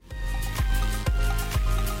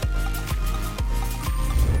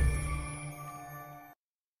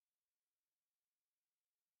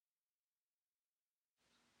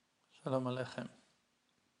Shalom Aleichem.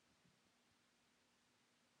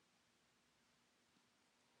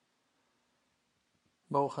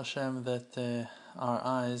 Baruch Hashem that our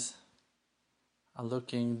eyes are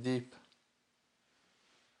looking deep,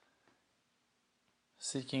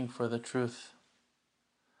 seeking for the truth.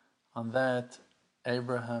 On that,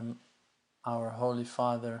 Abraham, our Holy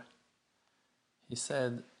Father, he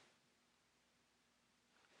said,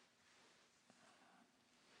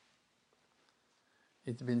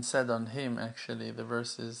 it's been said on him actually, the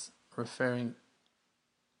verse is referring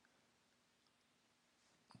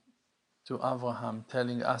to Abraham,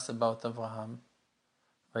 telling us about Abraham.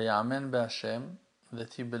 ויאמן בהשם,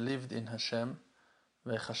 that he believed in Hashem,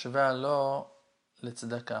 ויחשבה לו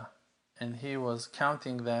לצדקה, and he was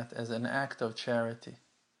counting that as an act of charity.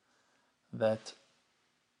 That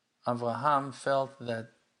Abraham felt that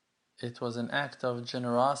it was an act of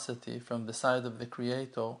generosity from the side of the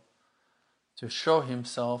Creator to show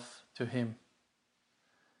himself to him.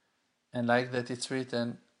 And like that it's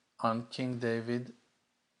written on King David,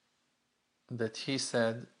 that he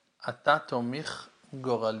said, Ata tomich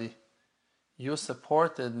gorali, you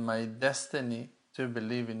supported my destiny to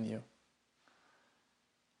believe in you.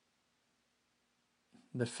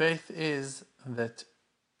 The faith is that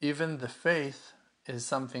even the faith is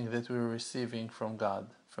something that we're receiving from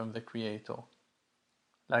God, from the Creator.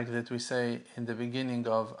 Like that we say in the beginning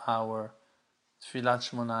of our Tfilat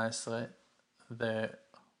Shmona Esrei,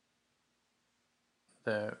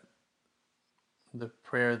 the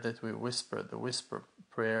prayer that we whisper, the whisper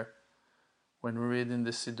prayer, when we read in the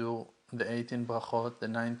Siddur, the 18 brachot, the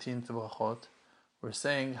 19th brachot, we're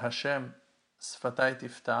saying, Hashem, Sfatai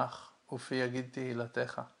tiftach, ufi yagid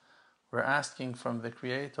tehilatecha. We're asking from the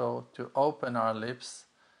Creator to open our lips,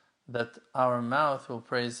 that our mouth will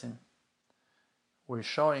praise Him. We're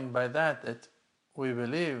showing by that we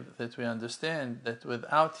believe, that we understand that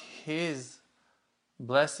without His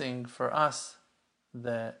blessing for us,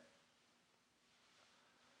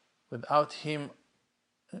 without Him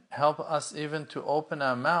help us even to open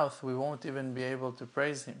our mouth, we won't even be able to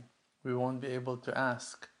praise Him. We won't be able to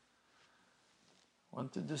ask.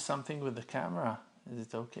 Want to do something with the camera? Is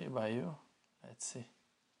it okay by you? Let's see.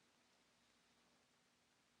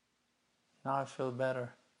 Now I feel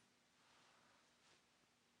better.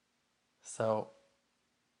 So,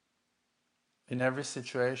 in every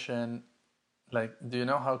situation, like, do you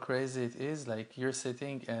know how crazy it is? Like, you're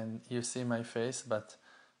sitting and you see my face, but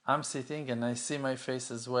I'm sitting and I see my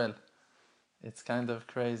face as well. It's kind of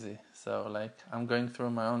crazy. So, like, I'm going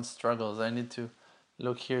through my own struggles. I need to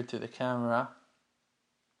look here to the camera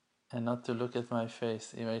and not to look at my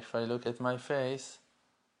face. Even if I look at my face,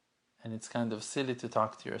 and it's kind of silly to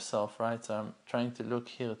talk to yourself, right? So I'm trying to look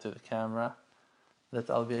here to the camera, that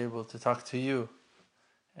I'll be able to talk to you.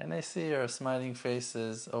 And I see your smiling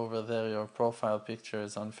faces over there, your profile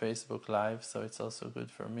pictures on Facebook Live, so it's also good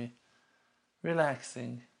for me.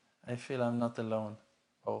 Relaxing. I feel I'm not alone.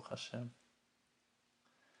 Baruch Hashem.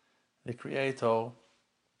 The Creator,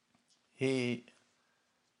 we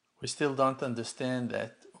still don't understand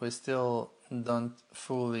that. We still don't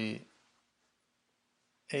fully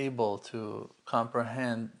able to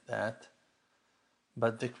comprehend that.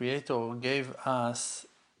 But the Creator gave us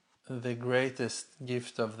the greatest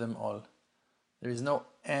gift of them all. There is no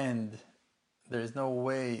end. There is no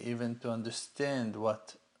way even to understand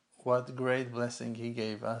what great blessing He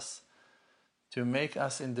gave us to make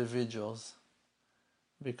us individuals.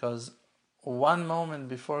 Because one moment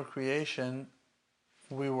before creation,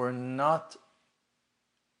 we were not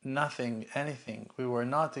nothing, anything. We were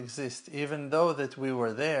not exist. Even though that we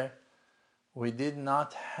were there, we did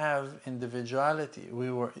not have individuality.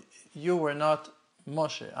 You were not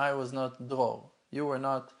Moshe. I was not Dror. You were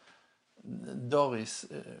not Doris.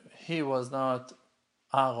 He was not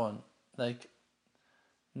Aaron. Like,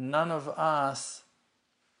 none of us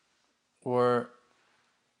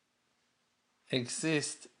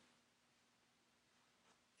exist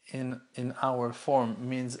in our form,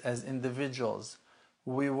 means as individuals.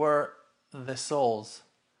 We were the souls.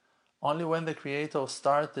 Only when the Creator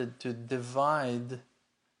started to divide,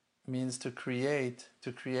 means to create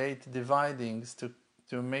dividings,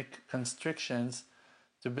 to make constrictions,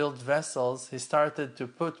 to build vessels, He started to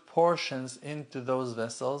put portions into those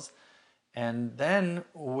vessels, and then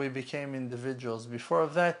we became individuals. Before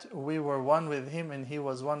that, we were one with Him and He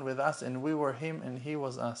was one with us, and we were Him and He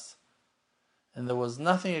was us. And there was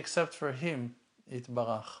nothing except for Him,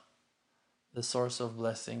 Itbarach, the source of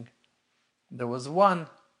blessing. There was one,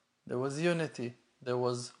 there was unity, there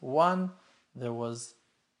was one, there was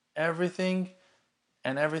everything,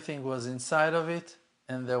 and everything was inside of it,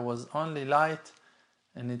 and there was only light,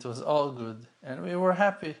 and it was all good, and we were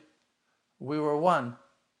happy. we were one.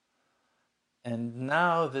 And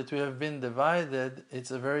now that we have been divided,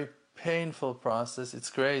 it's a very painful process. It's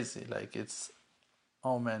crazy. Like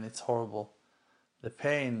oh man, it's horrible. The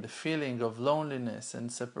pain, the feeling of loneliness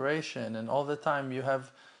and separation, and all the time you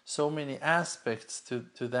have so many aspects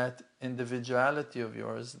to that individuality of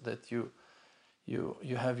yours, that you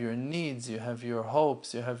have your needs, you have your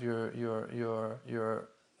hopes, you have your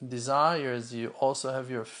desires, you also have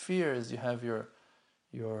your fears, you have your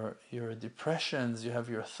depressions, you have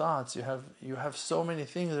your thoughts, you have so many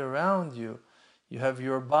things around you. You have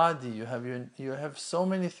your body, you have so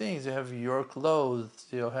many things. You have your clothes,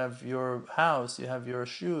 you have your house, you have your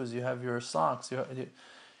shoes, you have your socks.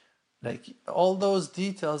 Like all those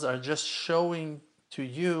details are just showing to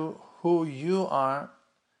you who you are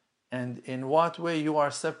and in what way you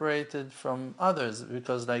are separated from others.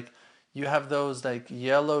 Because like you have those like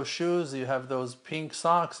yellow shoes, you have those pink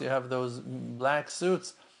socks, you have those black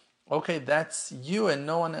suits. Okay, that's you and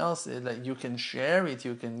no one else. Like you can share it,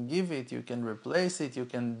 you can give it, you can replace it, you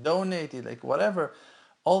can donate it, like whatever.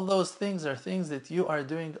 All those things are things that you are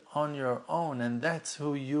doing on your own, and that's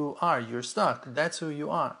who you are. You're stuck. That's who you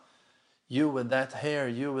are. You with that hair,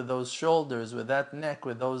 you with those shoulders, with that neck,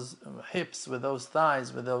 with those hips, with those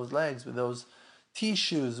thighs, with those legs, with those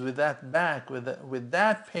tissues, with that back, with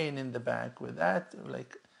that pain in the back, with that,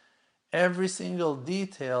 like every single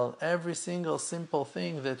detail, every single simple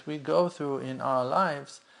thing that we go through in our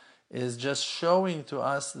lives is just showing to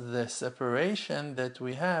us the separation that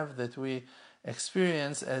we have, that we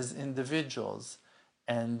experience as individuals.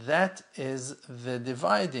 And that is the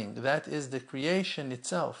dividing, that is the creation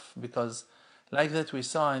itself. Because like that we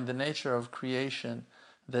saw in the nature of creation,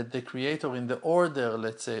 that the Creator, in the order,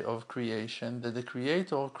 let's say, of creation, that the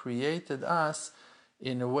Creator created us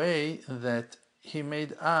in a way that He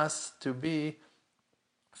made us to be,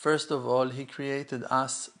 first of all, He created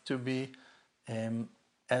us to be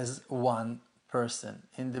as one person.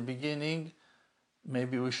 In the beginning,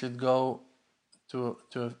 maybe we should go to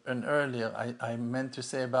an earlier, I meant to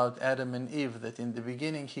say about Adam and Eve, that in the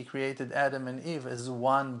beginning He created Adam and Eve as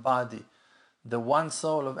one body. The one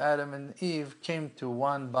soul of Adam and Eve came to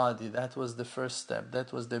one body. That was the first step.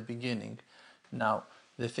 That was the beginning. Now,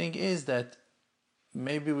 the thing is that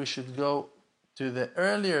maybe we should go to the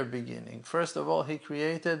earlier beginning. First of all, He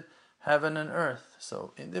created heaven and earth.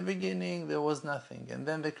 So in the beginning there was nothing. And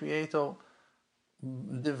then the Creator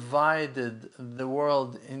divided the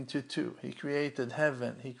world into two. He created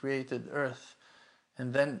heaven, He created earth.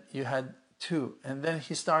 And then you had two. And then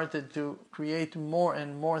He started to create more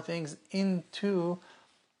and more things into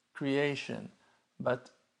creation.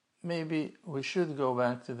 But maybe we should go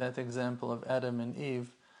back to that example of Adam and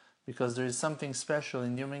Eve, because there is something special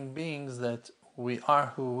in human beings, that we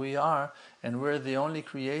are who we are, and we're the only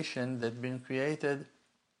creation that's been created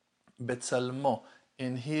Betzalmo,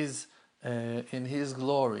 in His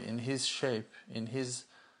glory, in His shape, in His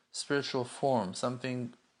spiritual form,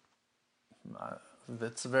 something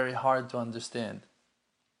that's very hard to understand.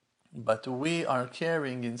 But we are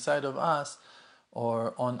carrying inside of us,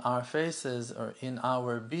 or on our faces, or in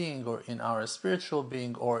our being, or in our spiritual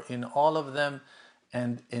being, or in all of them,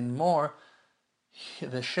 and in more,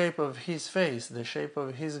 the shape of His face, the shape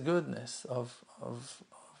of His goodness, of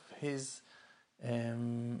His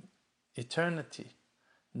eternity.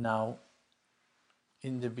 Now,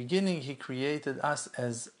 in the beginning, He created us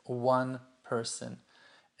as one person.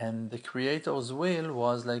 And the Creator's will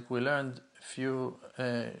was, like we learned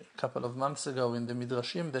a couple of months ago in the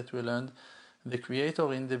Midrashim that we learned, the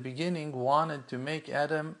Creator in the beginning wanted to make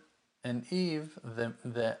Adam and Eve, the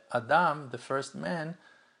Adam, the first man,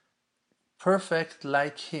 perfect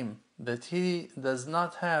like him, that he does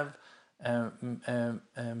not have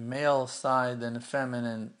a male side and a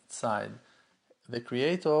feminine side. The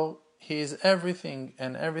Creator, He is everything,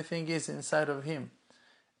 and everything is inside of Him.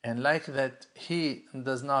 And like that, He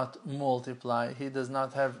does not multiply, He does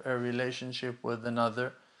not have a relationship with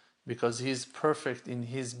another, because He is perfect in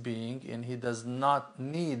His being, and He does not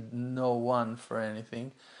need no one for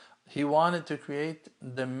anything. He wanted to create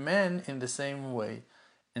the man in the same way.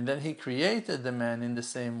 And then He created the man in the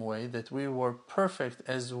same way, that we were perfect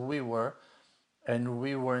as we were, and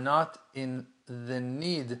we were not in the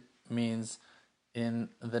need, means in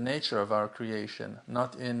the nature of our creation,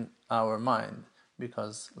 not in our mind.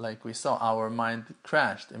 Because like we saw, our mind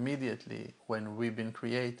crashed immediately when we've been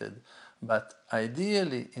created. But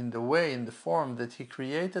ideally, in the form that He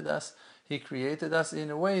created us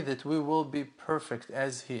in a way that we will be perfect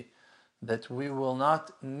as He, that we will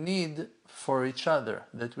not need for each other,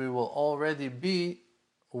 that we will already be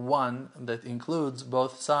one that includes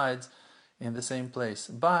both sides in the same place.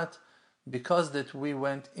 But because that we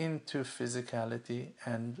went into physicality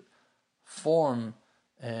and form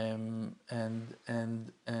and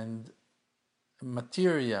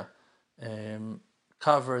materia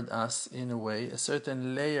covered us in a way, a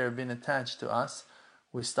certain layer been attached to us,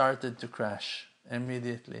 we started to crash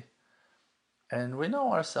immediately. And we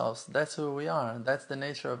know ourselves, that's who we are, that's the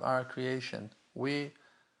nature of our creation. We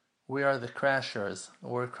are the crashers.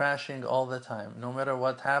 We're crashing all the time. No matter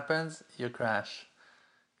what happens, you crash.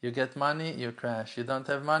 You get money, you crash. You don't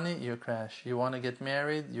have money, you crash. You want to get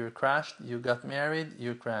married, you're crashed. You got married,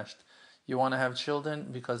 you crashed. You want to have children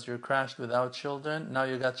because you're crashed without children. Now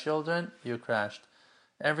you got children, you crashed.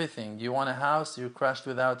 Everything. You want a house, you crashed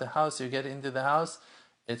without a house. You get into the house,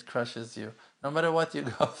 it crushes you. No matter what you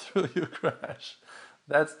go through, you crash.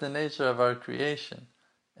 That's the nature of our creation.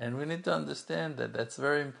 And we need to understand that. That's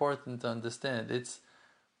very important to understand. It's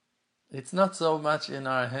not so much in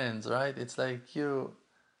our hands, right? It's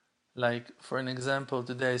like for an example,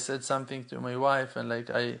 today I said something to my wife, and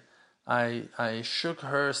I shook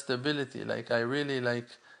her stability.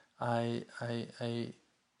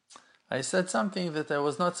 I said something that I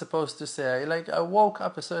was not supposed to say. I woke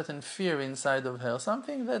up a certain fear inside of her,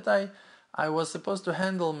 something that I was supposed to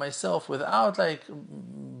handle myself without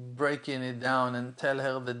breaking it down and tell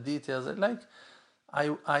her the details.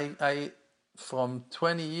 I from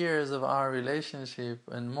 20 years of our relationship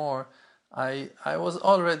and more, I was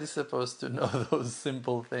already supposed to know those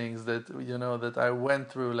simple things that that I went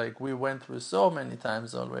through, we went through so many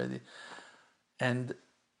times already. And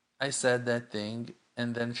I said that thing,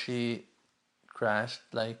 and then she crashed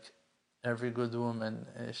like every good woman.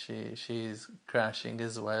 She's crashing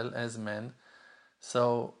as well as men.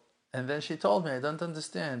 So, and then she told me, I don't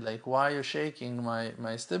understand, why you're shaking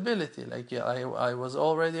my stability. I was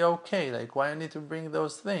already okay. Why I need to bring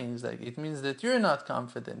those things? It means that you're not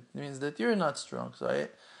confident. It means that you're not strong. So I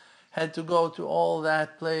had to go to all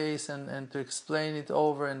that place and to explain it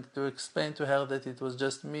over and to explain to her that it was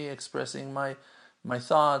just me expressing my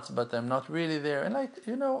thoughts, but I'm not really there. And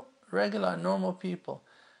regular, normal people.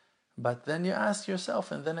 But then you ask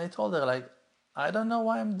yourself, and then I told her, I don't know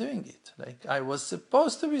why I'm doing it. I was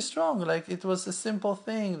supposed to be strong. It was a simple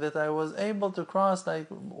thing that I was able to cross,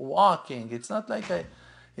 walking. It's not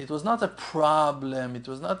it was not a problem. It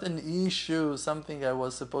was not an issue, something I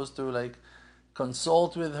was supposed to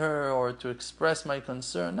consult with her or to express my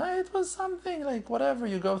concern. No, it was something whatever.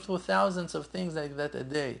 You go through thousands of things like that a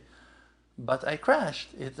day. But I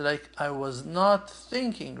crashed. It's I was not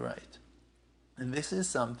thinking right. And this is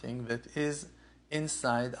something that is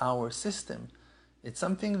inside our system. It's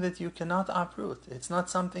something that you cannot uproot. It's not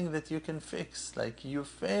something that you can fix. You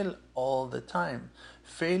fail all the time.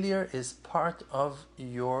 Failure is part of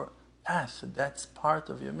your path. That's part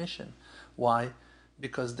of your mission. Why?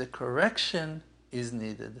 Because the correction is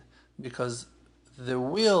needed. Because the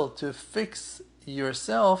will to fix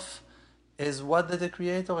yourself is what the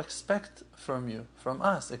Creator expects from you, from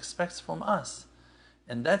us, expects from us.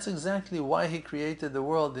 And that's exactly why He created the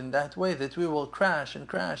world in that way, that we will crash and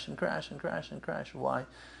crash and crash and crash and crash. Why?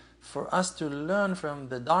 For us to learn from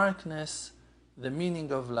the darkness the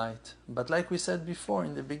meaning of light. But like we said before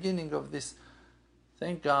in the beginning of this,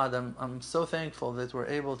 thank God, I'm so thankful that we're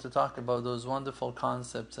able to talk about those wonderful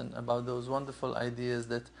concepts and about those wonderful ideas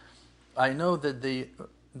that I know that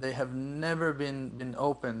they have never been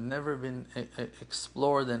opened, never been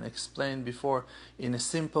explored and explained before in a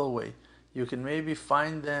simple way. You can maybe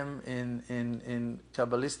find them in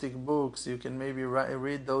Kabbalistic books. You can maybe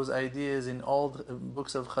read those ideas in old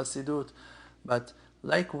books of Chassidut. But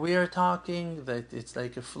we are talking, that it's a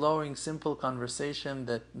flowing, simple conversation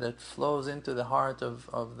that flows into the heart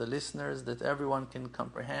of the listeners, that everyone can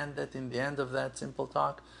comprehend that in the end of that simple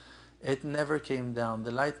talk. It never came down.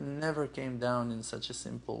 The light never came down in such a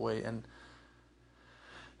simple way. And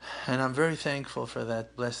I'm very thankful for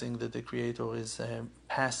that blessing that the Creator is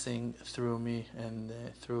passing through me and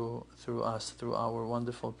through us, through our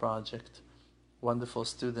wonderful project, wonderful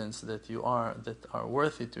students that are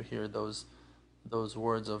worthy to hear those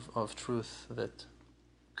words of truth that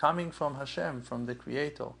coming from Hashem, from the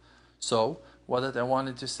Creator. So, what that I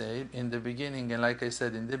wanted to say in the beginning, and like I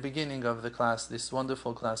said in the beginning of the class, this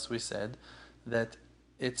wonderful class, we said that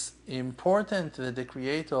it's important that the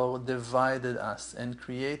Creator divided us and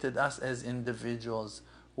created us as individuals.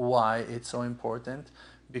 Why it's so important?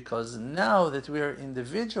 Because now that we are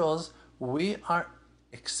individuals, we are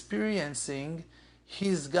experiencing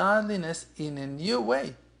His godliness in a new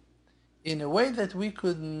way. In a way that we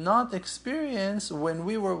could not experience when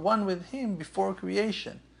we were one with Him before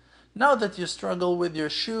creation. Now that you struggle with your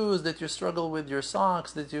shoes, that you struggle with your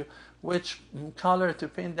socks, which color to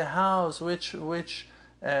paint the house, which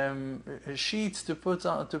sheets to put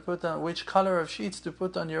on, which color of sheets to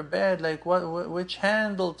put on your bed, like which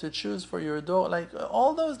handle to choose for your door, like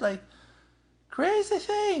all those like crazy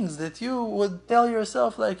things that you would tell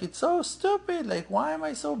yourself like it's so stupid, like why am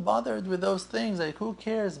I so bothered with those things, like who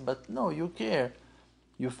cares? But no, you care.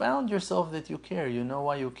 You found yourself that you care. You know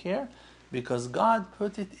why you care? Because God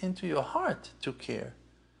put it into your heart to care.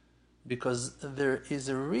 Because there is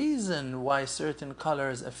a reason why certain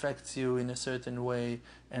colors affect you in a certain way,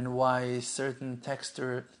 and why certain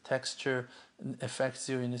texture affects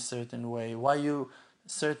you in a certain way, why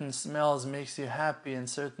certain smells makes you happy and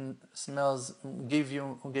certain smells give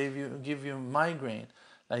you migraine,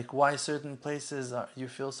 like why certain places you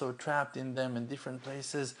feel so trapped in them, and different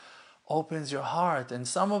places opens your heart. And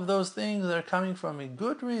some of those things are coming from a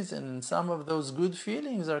good reason, and some of those good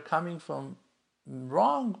feelings are coming from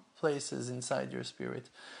wrong places inside your spirit.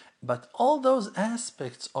 But all those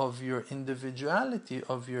aspects of your individuality,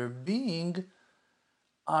 of your being,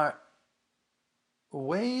 are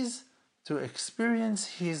ways to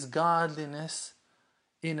experience His godliness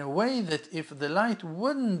in a way that if the light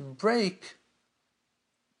wouldn't break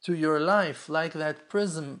to your life like that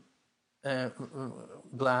prism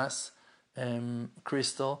glass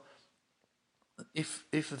crystal, if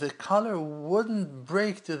the color wouldn't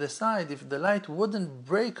break to the side, if the light wouldn't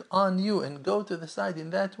break on you and go to the side in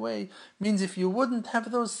that way, means if you wouldn't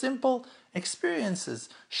have those simple experiences,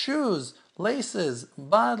 shoes, laces,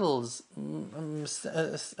 bottles, bottles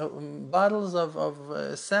of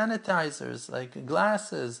sanitizers, like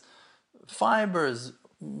glasses, fibers,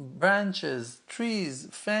 branches, trees,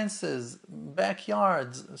 fences,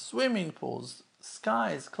 backyards, swimming pools,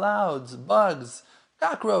 skies, clouds, bugs,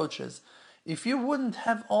 cockroaches. If you wouldn't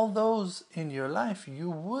have all those in your life, you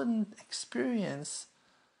wouldn't experience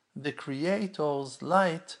the Creator's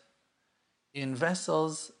light in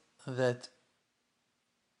vessels that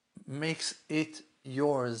makes it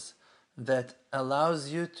yours, that allows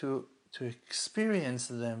you to experience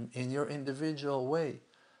them in your individual way.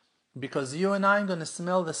 Because you and I are going to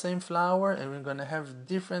smell the same flower, and we're going to have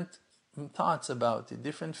different thoughts about it,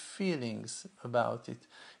 different feelings about it.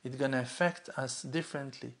 It's going to affect us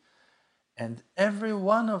differently. And every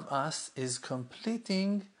one of us is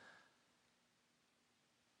completing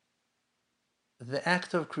the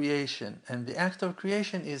act of creation. And the act of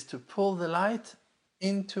creation is to pull the light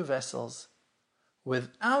into vessels.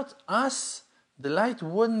 Without us, the light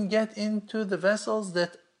wouldn't get into the vessels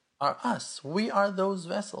that are us. We are those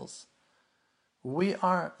vessels. We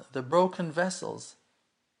are the broken vessels.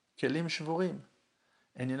 Kelim shvurim.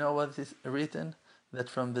 And you know what is written? That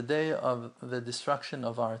from the day of the destruction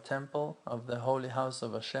of our temple, of the holy house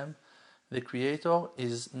of Hashem, the Creator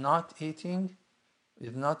is not eating,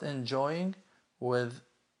 is not enjoying with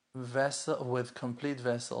complete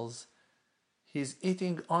vessels. He's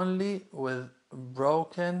eating only with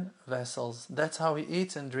broken vessels. That's how he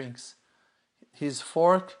eats and drinks. His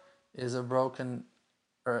fork is a broken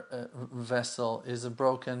vessel, is a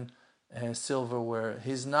broken silverware.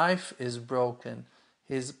 His knife is broken.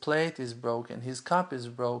 His plate is broken, his cup is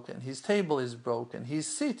broken, his table is broken, his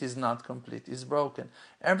seat is not complete, is broken.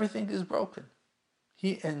 Everything is broken.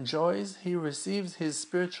 He enjoys, he receives his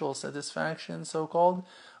spiritual satisfaction, so-called,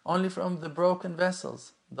 only from the broken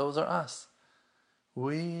vessels. Those are us.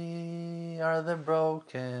 We are the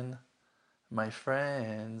broken, my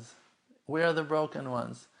friends. We are the broken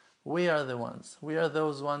ones. We are the ones. We are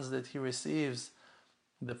those ones that he receives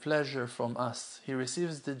the pleasure from us. He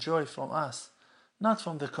receives the joy from us. Not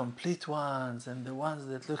from the complete ones and the ones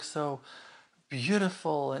that look so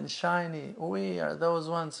beautiful and shiny. We are those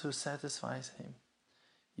ones who satisfies him.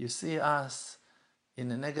 You see us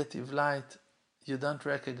in a negative light, you don't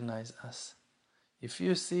recognize us. If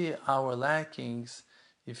you see our lackings,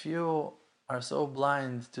 if you are so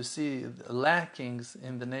blind to see the lackings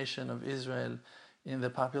in the nation of Israel, in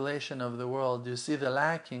the population of the world, you see the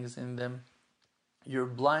lackings in them, you're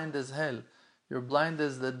blind as hell. You're blind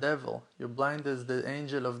as the devil. You're blind as the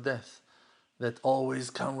angel of death that always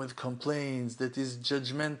comes with complaints, that is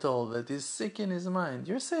judgmental, that is sick in his mind.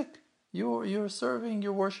 You're sick. You're serving,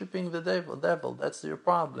 you're worshipping the devil. That's your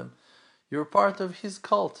problem. You're part of his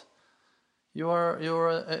cult. You're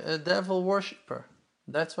a devil worshipper.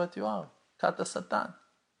 That's what you are. Kata Satan.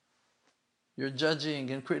 You're judging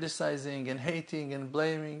and criticizing and hating and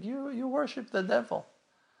blaming. You worship the devil.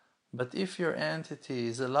 But if your entity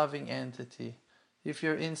is a loving entity, if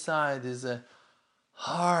your inside is a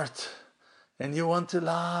heart, and you want to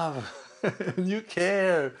love, and you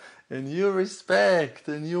care, and you respect,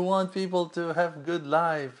 and you want people to have good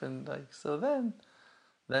life, and so then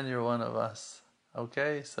you're one of us.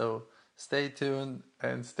 Okay? So stay tuned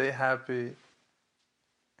and stay happy.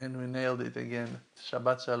 And we nailed it again.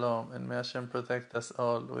 Shabbat Shalom, and may Hashem protect us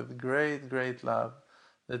all with great, great love,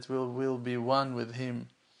 that we'll be one with Him.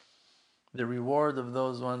 The reward of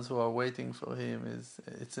those ones who are waiting for Him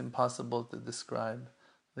it's impossible to describe.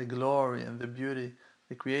 The glory and the beauty.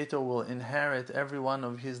 The Creator will inherit every one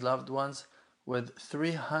of His loved ones with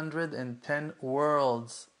 310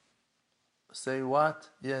 worlds. Say what?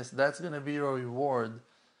 Yes, that's going to be your reward.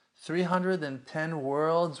 310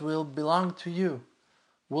 worlds will belong to you.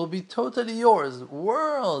 Will be totally yours.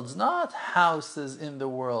 Worlds, not houses in the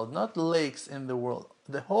world, not lakes in the world.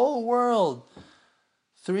 The whole world.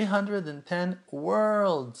 310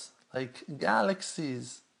 worlds, like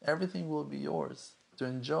galaxies. Everything will be yours to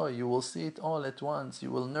enjoy. You will see it all at once.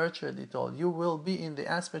 You will nurture it all. You will be in the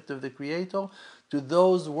aspect of the Creator to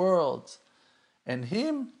those worlds. And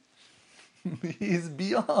Him, He is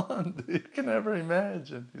beyond. You can never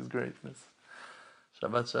imagine His greatness.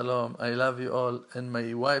 Shabbat Shalom. I love you all, and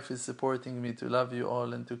my wife is supporting me to love you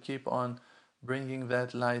all and to keep on bringing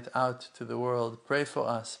that light out to the world. Pray for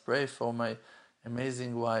us. Pray for my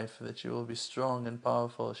amazing wife, that she will be strong and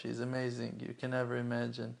powerful. She's amazing. You can never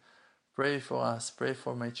imagine. Pray for us. Pray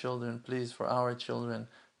for my children, please, for our children.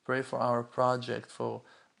 Pray for our project, for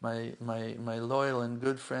my loyal and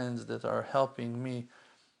good friends that are helping me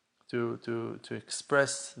to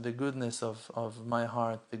express the goodness of my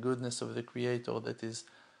heart, the goodness of the Creator that is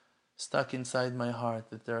stuck inside my heart,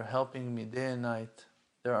 that they're helping me day and night.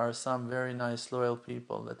 There are some very nice, loyal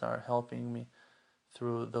people that are helping me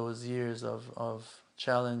through those years of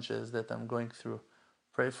challenges that I'm going through.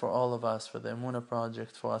 Pray for all of us, for the Emunah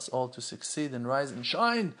Project, for us all to succeed and rise and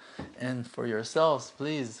shine. And for yourselves,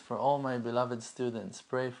 please, for all my beloved students,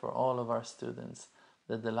 pray for all of our students,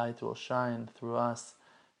 that the light will shine through us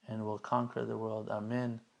and will conquer the world.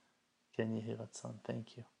 Amen. Ken Yehi Ratzon.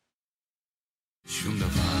 Thank you. שום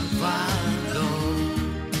דבר כבר לא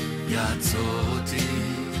יעצור